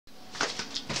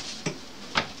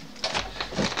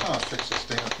I'll fix this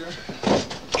thing up here.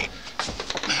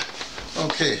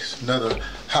 Okay, it's another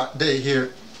hot day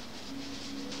here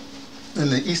in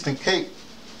the Eastern Cape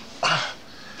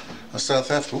of South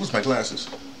Africa. Where's my glasses?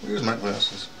 Where's my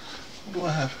glasses? What do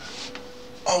I have?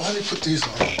 Oh, let me put these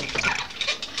on.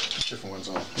 There's different ones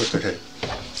on. What the heck?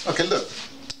 Okay, look.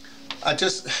 I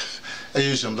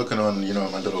usually I'm looking on, you know,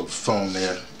 my little phone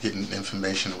there, getting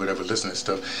information or whatever, listening to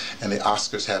stuff. And the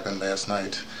Oscars happened last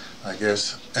night, I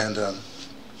guess. And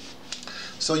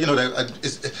so, you know,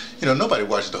 nobody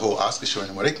watches the whole Oscar show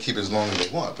anymore. They can keep it as long as they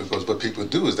want, because what people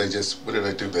do is they just, what do?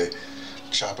 They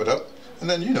chop it up. And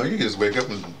then, you know, you just wake up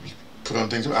and put on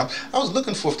things. I was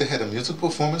looking for if they had a music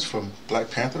performance from Black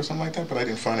Panther or something like that, but I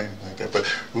didn't find anything like that.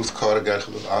 But Ruth Carter got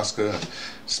her little Oscar, and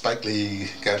Spike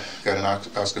Lee got an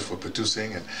Oscar for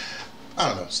producing, and I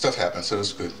don't know, stuff happened, so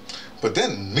it's good. But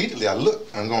then immediately I look,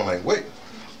 I'm going like, wait.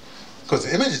 Because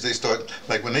the images they start,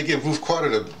 like when they give Ruth Carter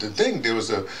the thing, there was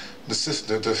the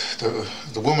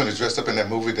woman who dressed up in that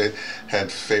movie they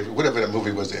had favorite, whatever that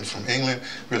movie was from England,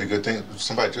 really good thing,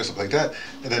 somebody dressed up like that.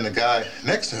 And then the guy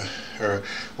next to her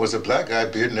was a black guy,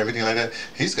 beard and everything like that.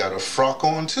 He's got a frock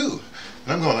on too.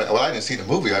 And I'm going like, well, I didn't see the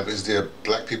movie. Is there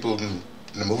black people in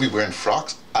the movie wearing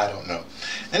frocks? I don't know.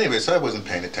 Anyway, so I wasn't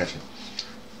paying attention.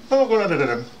 Then a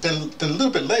little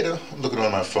bit later, I'm looking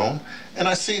on my phone, and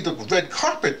I see the red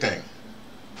carpet thing.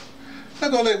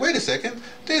 And I go like, wait a second,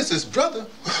 there's this brother.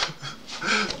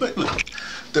 Look,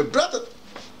 the brother,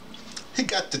 he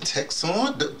got the text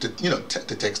on, the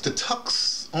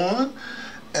tux on,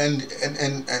 and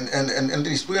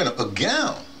he's wearing a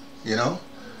gown, you know.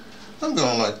 I'm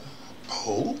going like,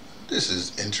 oh, this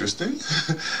is interesting.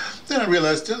 Then I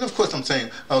realized, then of course I'm saying,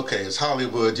 okay, it's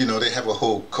Hollywood, you know, they have a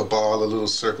whole cabal, a little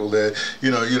circle there,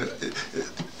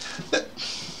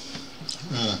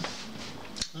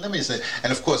 let me say,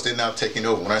 and of course they're now taking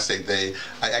over. When I say they,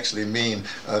 I actually mean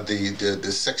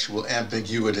the sexual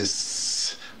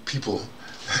ambiguous people.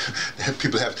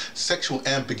 People have sexual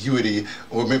ambiguity,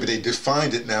 or maybe they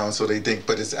defined it now, and so they think,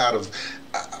 but it's out of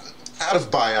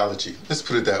biology. Let's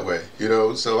put it that way, you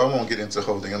know. So I won't get into the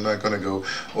whole thing. I'm not going to go,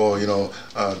 or you know,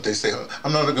 they say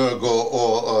I'm not going to go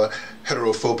all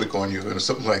heterophobic on you or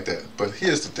something like that. But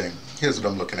here's the thing. Here's what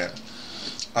I'm looking at.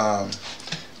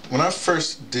 When I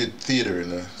first did theater,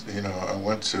 I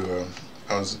went to.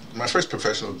 My first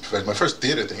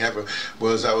theater thing ever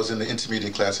was I was in the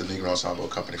intermediate class at the Negro Ensemble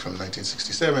Company from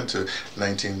 1967 to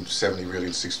 1970,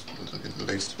 really,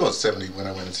 70 when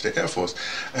I went into the Air Force.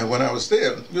 And when I was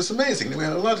there, it was amazing. We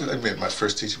had a lot of, my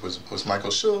first teacher was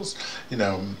Michael Schultz,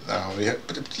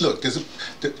 but look,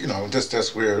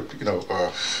 that's where,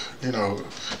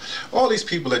 all these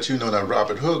people that you know now,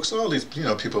 Robert Hooks, all these,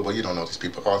 people, well, you don't know these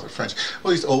people, Arthur French,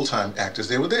 all these old-time actors,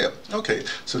 they were there. Okay,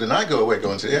 so then I go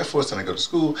into the Air Force, and I go to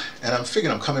school, and I'm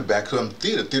figuring I'm coming back because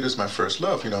theater. Theater's my first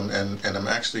love, and I'm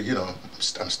actually,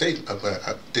 I'm staging.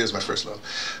 Theater's my first love.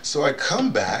 So I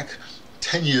come back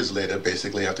 10 years later,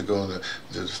 basically, after going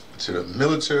to the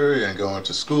military and going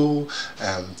to school,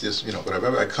 and just,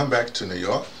 whatever. I come back to New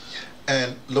York.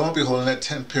 And lo and behold, in that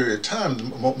 10 period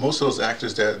time, most of those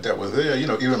actors that were there,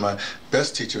 even my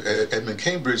best teacher, Edmund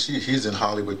Cambridge, he's in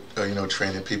Hollywood,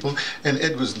 training people, and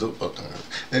Ed was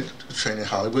training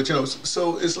Hollywood,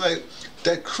 so it's like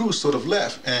that crew sort of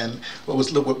left. And what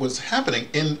was happening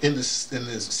in the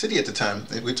city at the time,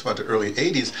 we talked about the early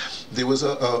 80s, there was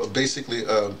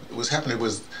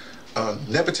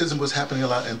nepotism was happening a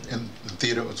lot in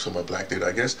theater, from a black theater,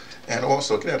 I guess, and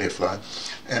also, get out of here, fly,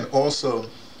 and also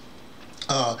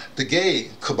the gay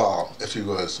cabal, if you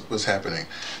was happening,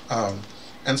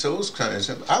 and so it was kind of.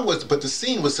 But the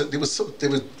scene was they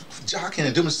were jockeying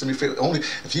and doing this to me. Only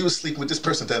if you was sleeping with this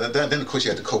person, then of course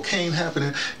you had the cocaine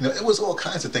happening. It was all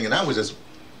kinds of things, and I was just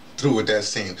through with that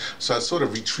scene. So I sort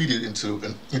of retreated into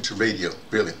radio,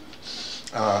 really,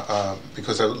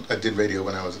 because I did radio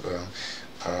when I was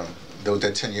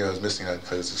that 10 years I was missing. I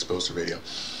was exposed to radio,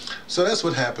 so that's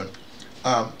what happened.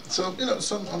 So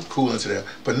I'm cool into that.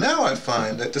 But now I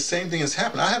find that the same thing has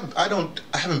happened. I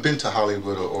haven't been to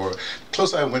Hollywood or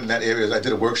close. I went in that area. I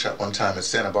did a workshop one time at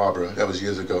Santa Barbara. That was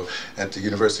years ago at the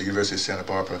University of Santa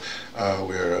Barbara,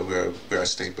 where I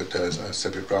stayed with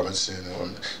Cedric Robinson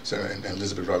and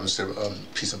Elizabeth Robinson.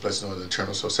 Peace and blessings on the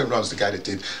eternal soul. Cedric Robinson, the guy that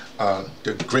did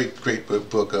the great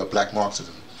book Black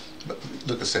Marxism. But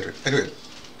look at Cedric. Anyway,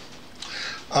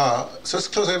 so it's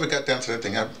close I ever got down to that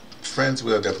thing. Friends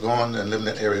that have gone and lived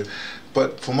in that area,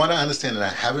 but from what I understand, and I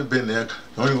haven't been there,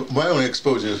 my only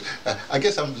exposure is, I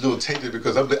guess I'm a little tainted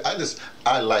because I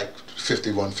like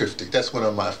 5150. That's one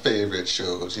of my favorite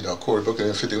shows. Cory Booker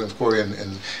and 51, Cory and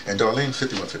Darlene,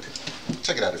 5150.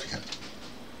 Check it out if you can.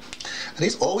 And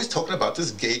he's always talking about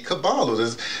this gay cabal, or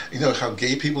this, you know, how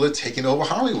gay people are taking over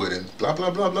Hollywood and blah,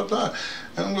 blah, blah, blah, blah.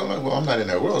 And I'm like, well, I'm not in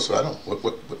that world, so I don't,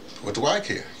 what do I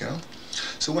care, you know?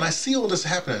 So when I see all this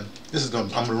happening,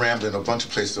 I'm rambling a bunch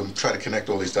of places, I'm trying to connect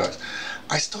all these dots.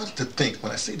 I started to think,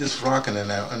 when I see this Frock and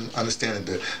now understanding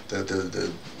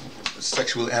the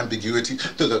sexual ambiguity,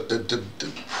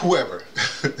 whoever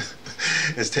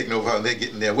is taking over and they're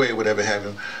getting their way, whatever have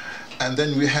you. And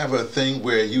then we have a thing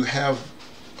where you have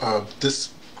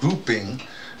this grouping,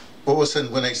 all of a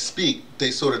sudden when they speak,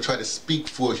 they sort of try to speak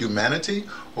for humanity,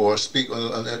 or speak,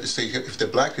 say if they're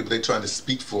black people, they're trying to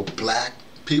speak for black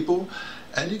people.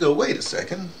 And you go, wait a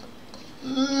second,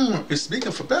 you're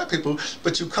speaking for black people,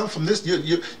 but you come from this,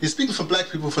 you're speaking for black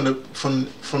people from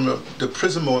the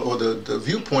prism or the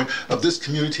viewpoint of this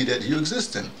community that you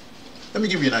exist in. Let me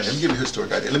give you an idea, let me give you a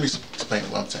historic idea. Let me explain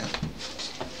what I'm saying.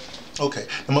 Okay,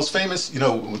 the most famous, you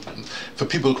know, for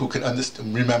people who can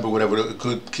understand, remember whatever,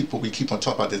 we keep on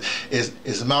talking about this,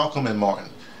 is Malcolm and Martin.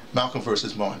 Malcolm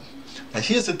versus Martin. And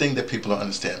here's the thing that people don't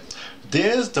understand.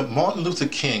 There's the Martin Luther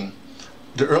King,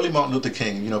 the early Martin Luther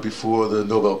King, you know, before the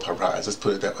Nobel Prize, let's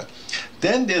put it that way.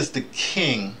 Then there's the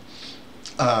king,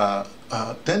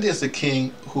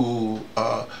 who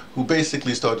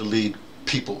basically started to lead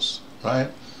peoples, right?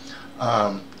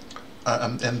 And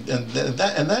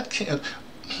that king,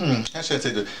 how should I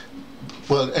say that?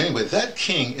 Well, anyway, that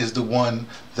king is the one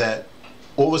that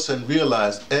all of a sudden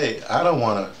realized, hey, I don't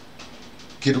want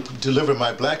to deliver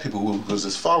my black people who was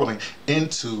his following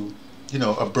into, you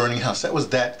know, a burning house. That was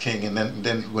that king, and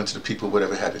then he went to the people,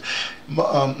 whatever happened.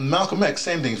 Malcolm X,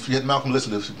 same thing. If you had Malcolm,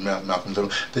 listen to Malcolm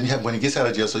Little. Then you have, when he gets out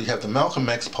of jail, so you have the Malcolm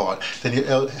X part, then you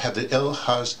have the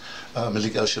El-Hajj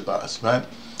Malik El-Shabazz, right?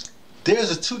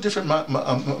 There's two different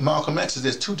Malcolm X's.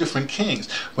 There's two different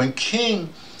kings. When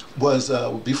King was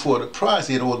before the prize,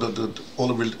 he had all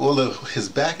of his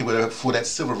backing, whatever, for that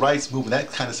civil rights movement,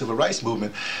 that kind of civil rights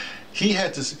movement. He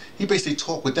basically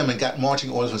talked with them and got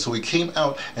marching orders, and so he came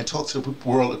out and talked to the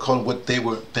world according to what they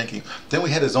were thinking. Then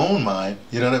we had his own mind,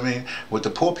 you know what I mean, with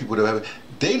the poor people, whatever.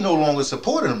 They no longer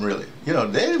supported him, really. You know,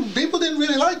 people didn't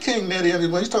really like King near the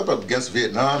end. When he's talking about against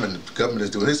Vietnam and the government is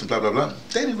doing this and blah, blah, blah,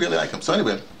 they didn't really like him. So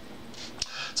anyway,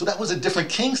 so that was a different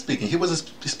king speaking. He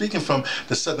wasn't speaking from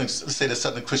the Southern, say the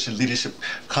Southern Christian Leadership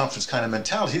Conference kind of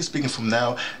mentality. He's speaking from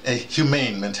now a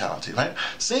humane mentality, right?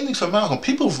 Same thing for Malcolm.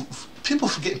 People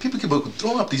forget, people keep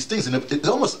throwing up these things, and it's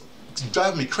almost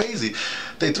driving me crazy.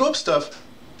 They throw up stuff.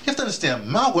 You have to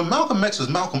understand, when Malcolm X was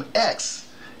Malcolm X,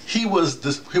 he was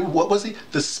what was he?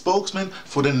 The spokesman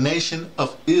for the Nation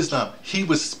of Islam. He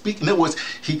was speaking. In other words,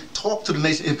 he talked to the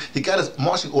nation. He got his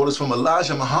marching orders from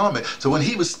Elijah Muhammad. So when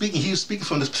he was speaking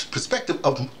from the perspective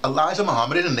of Elijah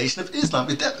Muhammad and the Nation of Islam.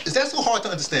 Is that so hard to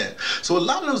understand? So a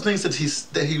lot of those things that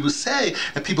he was saying,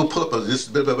 and people pull up this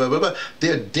blah, blah, blah, blah, blah,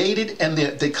 they're dated and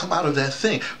they come out of that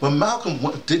thing. When Malcolm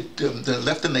left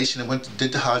the nation and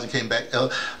did the Hajj and came back,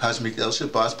 Hajj Malik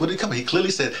El-Shabazz, but he clearly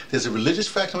said there's a religious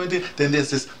factor in it, then there's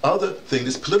this other thing,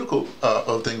 this political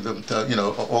thing, you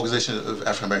know, Organization of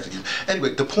African American Youth.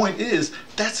 Anyway, the point is,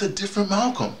 that's a different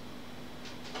Malcolm.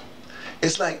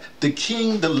 It's like the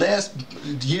King, the last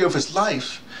year of his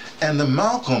life, and the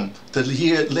Malcolm, the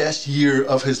last year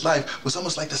of his life, was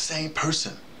almost like the same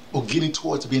person, or getting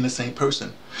towards being the same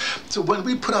person. So when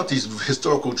we put out these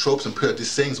historical tropes and put out these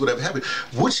sayings, whatever happened,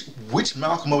 which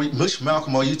Malcolm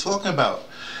are you talking about?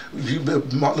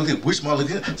 Martin Luther, which Martin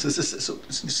Luther? So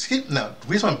now, the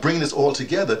reason I'm bringing this all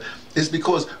together is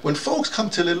because when folks come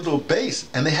to their little base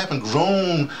and they haven't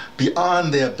grown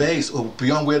beyond their base or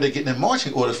beyond where they're getting their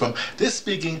marching orders from, they're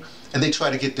speaking and they try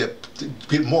to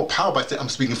get more power by saying, I'm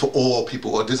speaking for all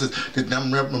people, or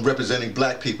I'm representing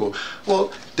black people.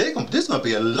 Well, there's going to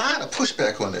be a lot of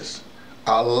pushback on this.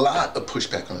 A lot of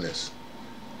pushback on this.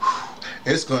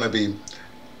 It's going to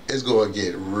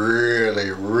get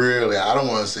really, really, I don't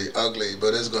want to say ugly,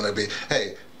 but it's going to be,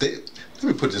 hey, let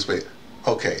me put it this way.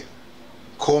 Okay,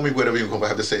 call me whatever you're going to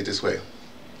have to say it this way.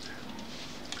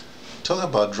 Talking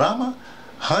about drama,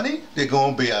 honey, there's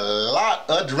going to be a lot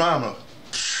of drama.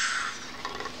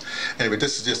 Anyway,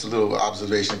 this is just a little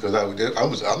observation because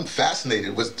I'm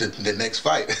fascinated with the next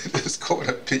fight. It's going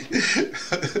to be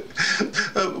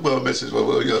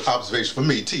your observation for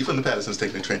me, T from the Pattersons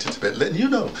taking the train to Tibet, letting you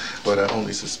know what I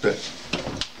only suspect.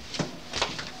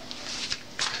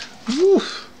 Woo.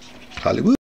 Hollywood.